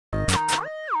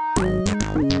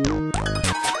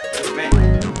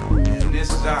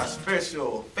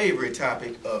special favorite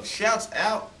topic of shouts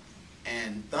out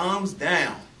and thumbs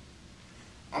down.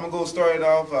 I'm gonna go start it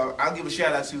off. I'll give a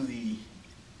shout out to the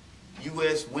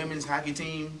U.S. women's hockey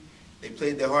team. They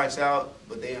played their hearts out,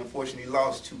 but they unfortunately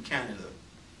lost to Canada.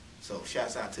 So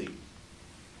shouts out to you.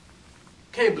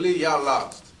 Can't believe y'all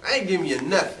lost. I ain't giving you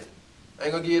nothing. I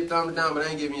ain't gonna give you a thumbs down, but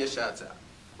I ain't giving you a shout out.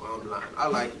 Well, I'm lying. I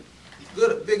like it.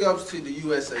 Good, big ups to the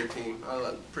USA team. I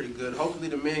like it pretty good. Hopefully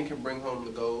the men can bring home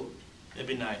the gold. It'd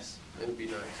be nice. It'd be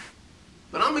nice.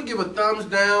 But I'm gonna give a thumbs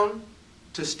down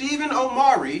to Stephen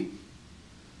Omari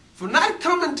for not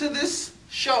coming to this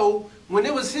show when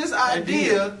it was his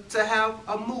idea to have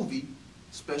a movie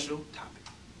special topic.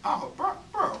 Oh,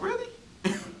 bro, really?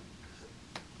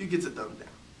 You get a thumbs down.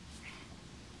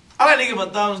 I like to give a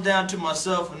thumbs down to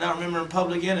myself for not remembering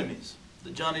Public Enemies,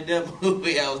 the Johnny Depp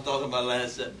movie I was talking about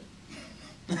last segment.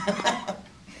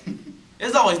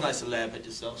 It's always nice to laugh at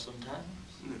yourself sometimes.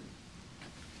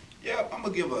 Yeah, I'm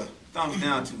gonna give a thumbs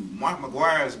down to Mark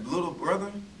McGuire's little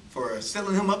brother for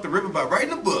selling him up the river by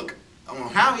writing a book on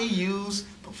how he used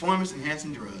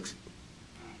performance-enhancing drugs.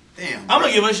 Damn. I'm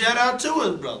gonna give a shout out to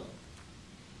his brother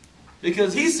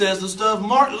because he says the stuff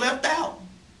Mark left out.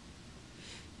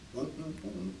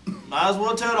 Might as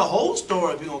well tell the whole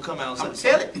story if you're gonna come out and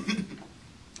tell it.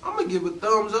 I'm gonna give a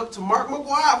thumbs up to Mark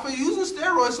McGuire for using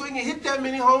steroids so he can hit that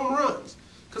many home runs.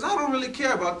 Cause I don't really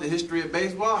care about the history of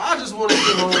baseball. I just want to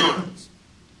hit home runs.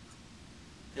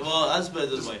 Yeah, well, I'll put it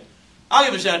this way. I'll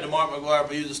give a shout out to Mark McGuire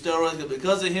for using steroids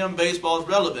because of him, baseball is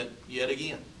relevant yet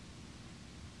again.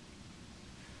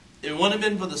 If it wouldn't have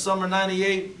been for the summer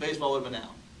 '98, baseball would have been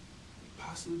out.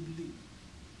 Possibly.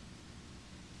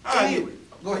 All right, Anyway,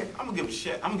 go ahead. I'm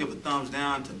gonna give a thumbs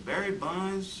down to Barry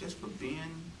Bonds just for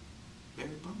being Barry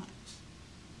Bonds.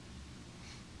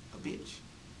 A bitch.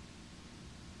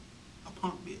 A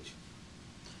punk bitch.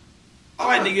 I'd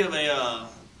like to give a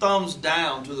thumbs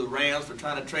down to the Rams for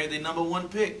trying to trade their #1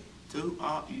 pick.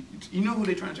 You know who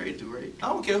they're trying to trade it to, right? I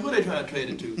don't care who they're trying to trade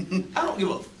it to. I don't give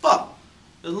a fuck.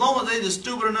 As long as they're just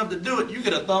stupid enough to do it, you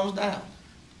get a thumbs down.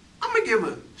 I'm gonna give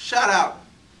a shout out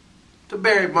to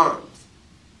Barry Bonds.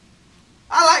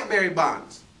 I like Barry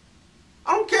Bonds.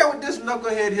 I don't care what this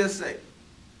knucklehead here say.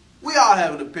 We all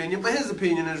have an opinion, but his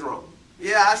opinion is wrong.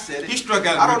 Yeah, I said it. He struck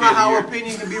out. I don't know how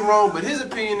opinion can be wrong, but his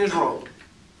opinion is wrong.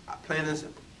 Plain and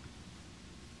simple.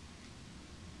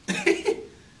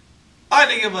 I'd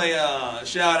like to give a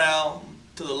shout out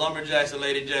to the Lumberjacks and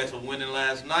Lady Jacks for winning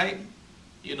last night.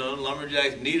 You know, the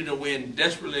Lumberjacks needed a win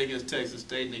desperately against Texas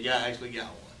State, and the guy actually got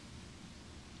one.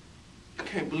 I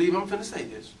can't believe I'm finna say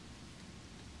this.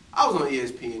 I was on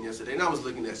ESPN yesterday, and I was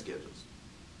looking at schedules.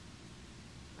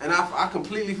 And I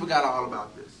completely forgot all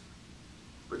about this.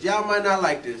 But y'all might not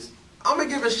like this. I'm going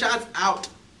to give a shout out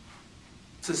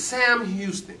to Sam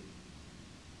Houston.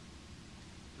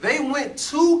 They went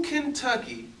to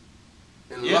Kentucky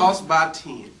and lost by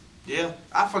 10. Yeah.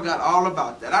 I forgot all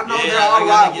about that. I know they're I all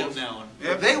gotta give rivals. them that one.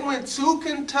 Yep. They went to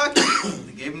Kentucky.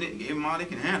 They gave them all they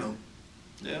can handle.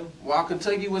 Yeah. While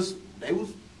Kentucky was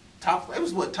top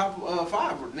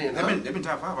 5 then. They've been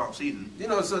top 5 all season. You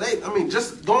know, so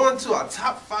just going to a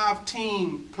top 5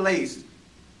 team place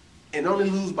and only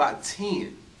lose by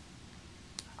 10.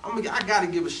 I got to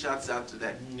give a shout out to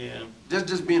that. Yeah.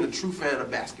 Just being a true fan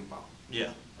of basketball.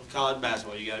 Yeah. Of college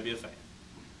basketball, you got to be a fan.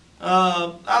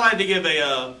 I'd like to give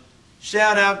a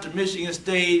shout out to Michigan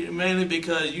State mainly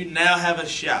because you now have a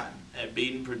shot at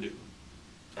beating Purdue.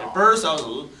 At first, I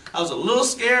was a little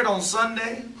scared on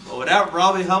Sunday, but without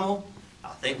Robbie Hummel, I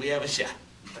think we have a shot.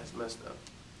 That's messed up.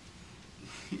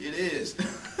 It is.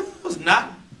 It's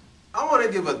not. I want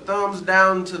to give a thumbs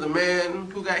down to the man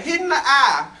who got hit in the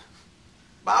eye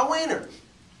by a winner.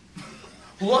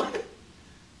 What?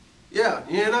 Yeah,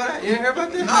 you didn't know that? You didn't hear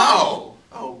about that? No.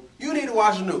 Oh, you need to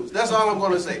watch the news. That's all I'm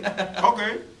going to say.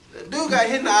 Okay. The dude got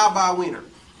hit in the eye by a winner,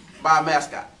 by a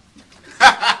mascot.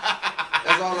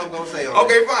 That's all I'm going to say on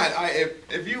Okay, that. fine.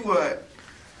 If you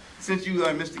since you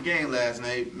missed the game last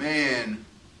night, man,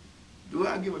 do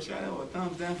I give a shout out or a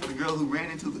thumbs down for the girl who ran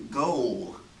into the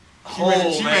goal? She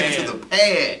ran into the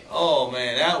pad. Oh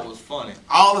man, that was funny.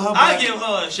 All of her. I give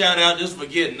her a shout out just for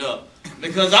getting up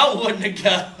because I wouldn't have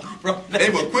got from that. They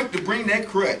were quick to bring that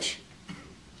crutch.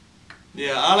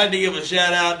 Yeah, I like to give a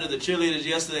shout out to the cheerleaders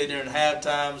yesterday during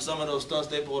halftime. Some of those stunts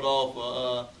they pulled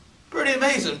off, pretty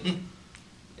amazing.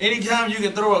 Anytime you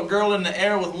can throw a girl in the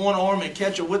air with one arm and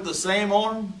catch her with the same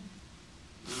arm.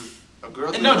 A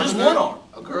girl No, just one arm.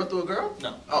 A girl through a girl?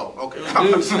 No. Oh, okay.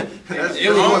 It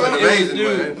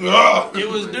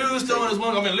was dude throwing his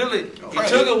one. I mean, literally, he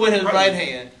took it with his right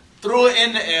hand, threw it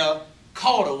in the air,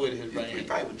 caught her with his He right hand.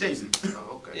 probably with Jason.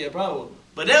 Oh, okay. Yeah, probably.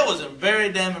 But that was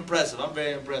very damn impressive. I'm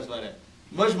very impressed by that.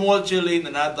 Much more cheerleading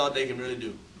than I thought they could really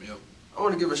do. Yep. I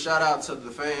want to give a shout out to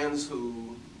the fans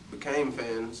who became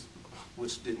fans,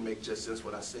 which didn't make just sense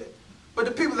what I said. But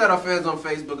the people that are fans on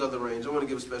Facebook of the Range, I want to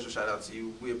give a special shout out to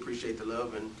you. We appreciate the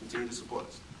love and continue to support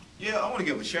us. Yeah, I want to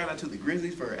give a shout out to the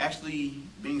Grizzlies for actually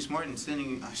being smart and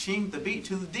sending Hasheem Thabeet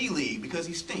to the D League because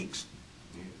he stinks.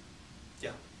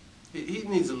 Yeah. He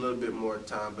needs a little bit more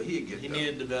time, but he'll get He there.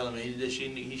 needed development. He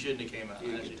shouldn't have came out.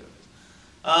 He'll last get year. there.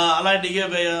 I'd like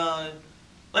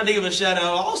to give a shout out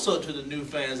also to the new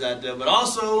fans out there, but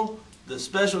also the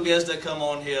special guests that come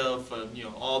on here for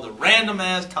all the random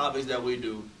ass topics that we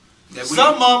do.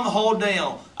 Some of them hold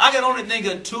down. I can only think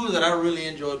of two that I really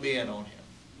enjoy being on here.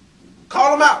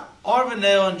 Call them out.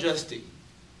 Arvinell and Justine.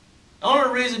 The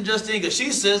only reason Justine, because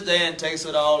she sits there and takes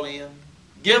it all in,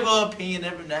 give her opinion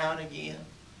every now and again.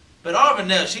 But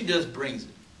Arvinell, she just brings it.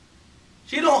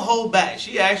 She don't hold back.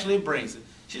 She actually brings it.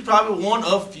 She's probably one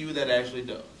of few that actually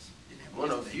does.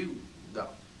 One of you, though.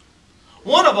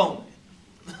 One of only.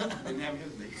 Didn't have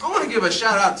his name. I want to give a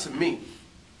shout out to me.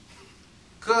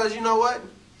 Because you know what?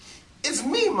 It's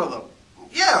me, mother.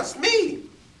 Yeah, it's me.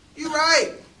 You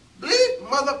right. Bleep,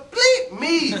 mother, bleep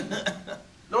me.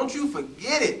 Don't you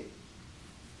forget it.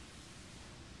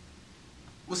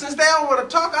 Well, since they don't want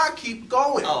to talk, I keep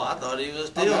going. Oh, I thought he was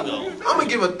still going. I'm going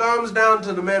to give a thumbs down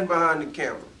to the man behind the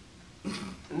camera.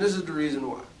 And this is the reason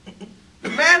why. The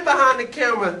man behind the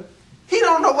camera, he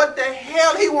don't know what the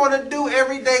hell he want to do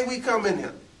every day we come in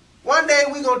here. One day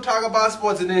we going to talk about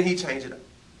sports and then he change it up.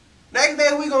 Next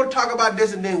day we going to talk about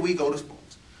this and then we go to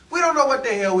sports. We don't know what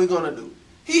the hell we going to do.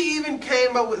 He even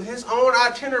came up with his own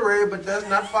itinerary but does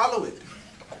not follow it.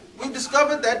 We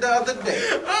discovered that the other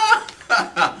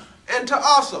day. And to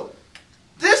also,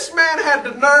 this man had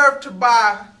the nerve to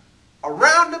buy a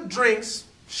round of drinks,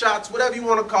 shots, whatever you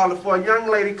want to call it, for a young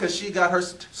lady because she got her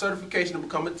certification to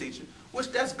become a teacher,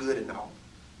 which that's good and all.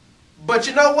 But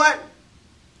you know what?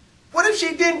 What if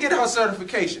she didn't get her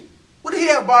certification? Would he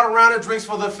have bought a round of drinks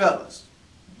for the fellas?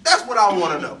 That's what I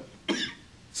want to know.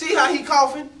 See how he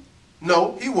coughing?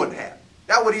 No, he wouldn't have.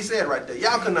 That's what he said right there.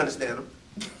 Y'all couldn't understand him.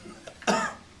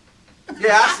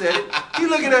 Yeah, I said it. He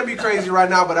looking at me crazy right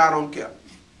now, but I don't care.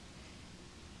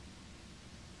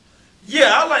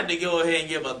 Yeah, I'd like to go ahead and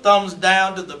give a thumbs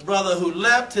down to the brother who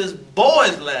left his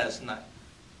boys last night.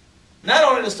 Not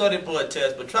only to study for a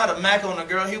test, but try to mac on a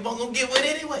girl he wasn't going to get with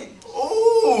anyway.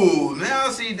 Oh, now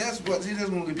that's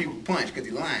when we get people punched because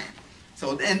he's lying.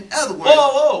 So in other words,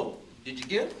 Whoa. Did you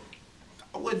get it?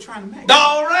 I wasn't trying to mac.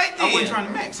 All right then. I wasn't trying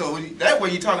to mac. So that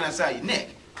way you're talking outside your neck.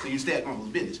 So you stay at people's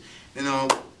business. In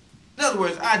other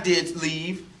words, I did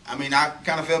leave. I mean, I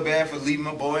kind of felt bad for leaving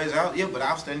my boys out. Yeah, but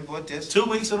I was studying for a test. 2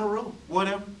 weeks in a row.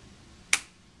 Whatever.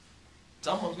 It's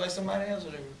almost like somebody else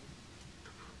would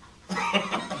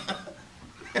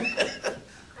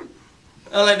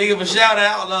I'd like to give a shout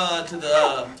out to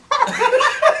the.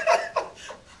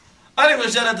 I'd like to give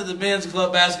a shout out to the men's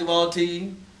club basketball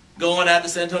team going out to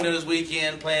San Antonio this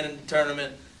weekend, playing in the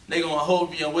tournament. They're gonna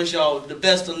hope wish y'all the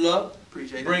best of luck.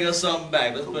 Appreciate Bring it. us something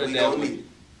back. Let's put it We that gonna way. need it.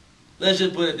 Let's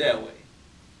just put it that way.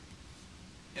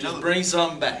 Just bring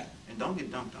something back. And don't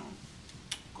get dunked on.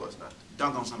 Of course not.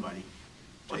 Dunk on somebody.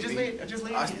 Or just leave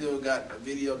it. I still got a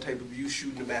videotape of you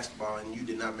shooting the basketball and you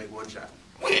did not make one shot.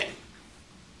 When?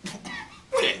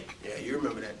 When? Yeah, you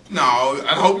remember that. No,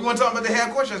 I hope you want to talk about the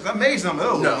half court shots. I made some of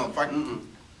those. No. Fucking-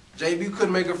 JB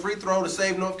couldn't make a free throw to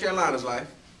save North Carolina's life,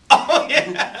 Oh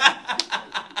yeah.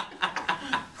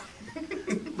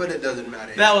 but it doesn't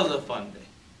matter. That was a fun day.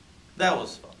 That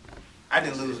was fun. I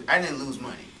didn't lose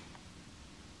money.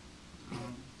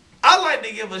 I'd like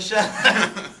to give a shout.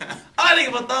 I'd like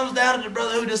to give a thumbs down to the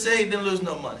brother who just said he didn't lose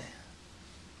no money,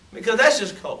 because that's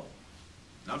just cold.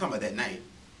 No, I'm talking about that night.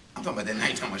 I'm talking about that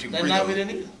night. Talking about That night we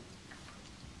didn't either.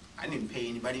 I didn't pay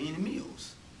anybody any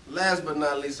meals. Last but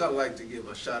not least, I'd like to give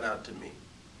a shout out to me.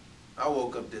 I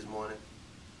woke up this morning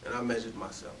and I measured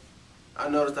myself. I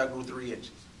noticed I grew 3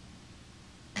 inches.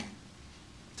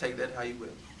 Take that how you will.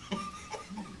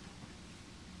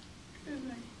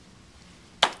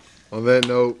 On that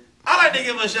note, I'd like to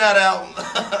give a shout out.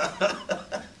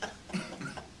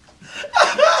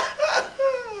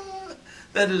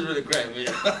 That just really cracked me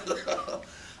up.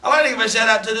 I'd like to give a shout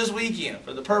out to this weekend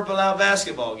for the Purple Out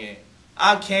basketball game.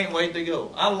 I can't wait to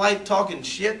go. I like talking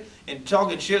shit, and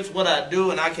talking shit's what I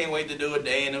do, and I can't wait to do it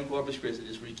day in Corpus Christi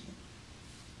this weekend.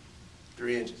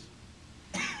 3 inches.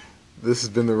 this has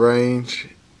been The Range,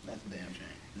 That's a damn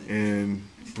shame. and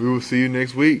we will see you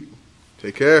next week.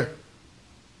 Take care.